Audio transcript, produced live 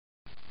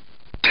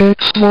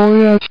text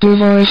voyage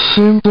device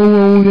simple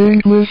old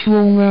English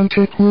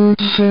romantic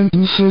words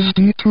sentences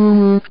detour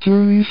work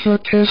journey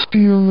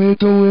Shakespeare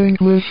middle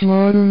English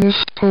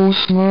modernist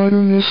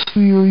postmodernist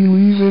theory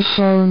leave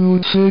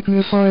Arnold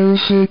signifier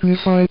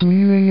signified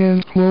meaning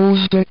and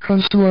close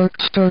deconstruct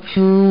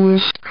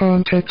structuralist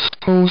context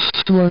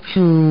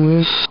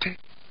post-structuralist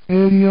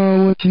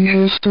ideology,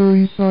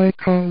 history,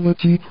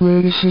 psychology,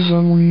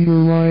 criticism, reader,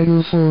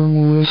 writer,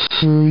 formalist,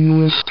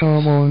 surrealist,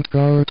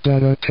 avant-garde,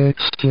 data,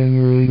 text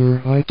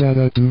generator, I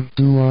data,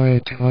 do, I,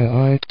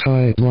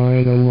 tide,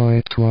 write, a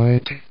light,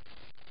 right.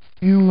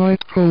 You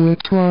might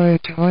poet,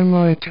 right, I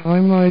might, a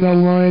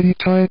lighty,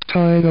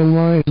 tide, a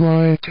light,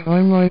 right,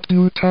 I might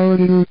do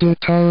tarditor,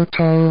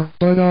 tar,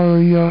 but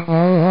aria,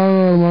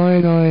 a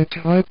light,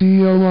 I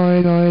be a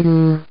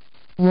light-ider.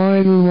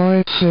 Rider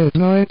right said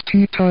night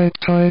tea tight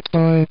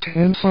bite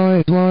and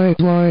fight right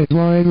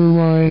rider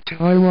right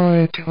I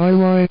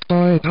right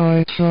bite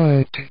I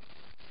shite.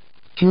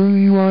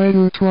 Journey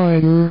rider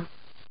twider.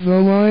 The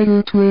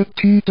rider trip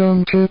tea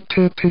dung tip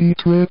tippity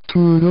trip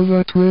tour to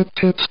the trip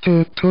tips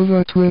tip to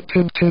the trip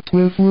tip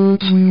with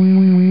words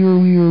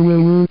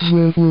we're words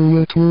with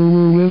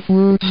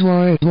words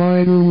right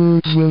rider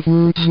words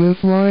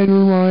with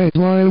rider right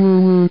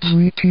words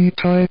we tea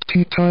tight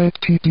tea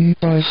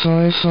by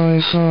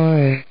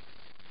sigh.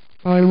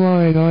 I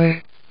write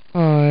I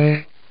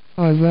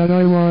that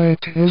I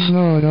write is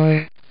not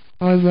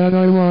I that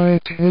I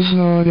write is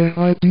not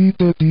I be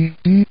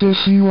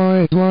see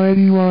right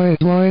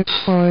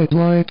fight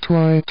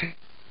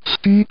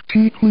speak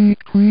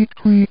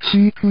creak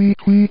see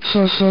creak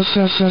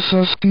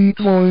sus speak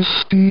voice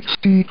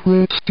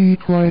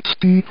speak right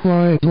speak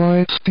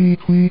right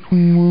speak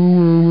we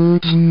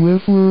words we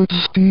with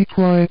words speak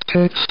right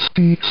text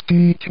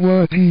speak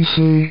what he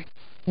say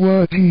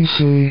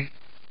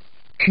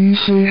he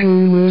say hey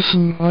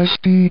listen I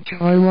speak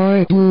I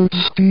write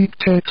words speak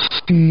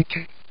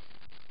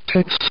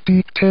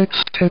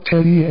text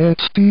teddy at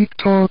speak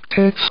talk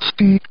text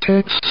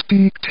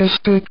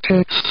test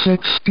text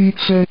sex speak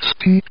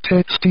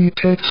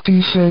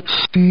texty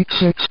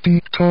sex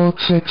speak talk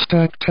sex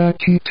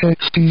tacky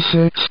texty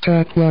sex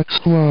tack wax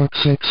squawk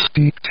sex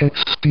speak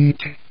text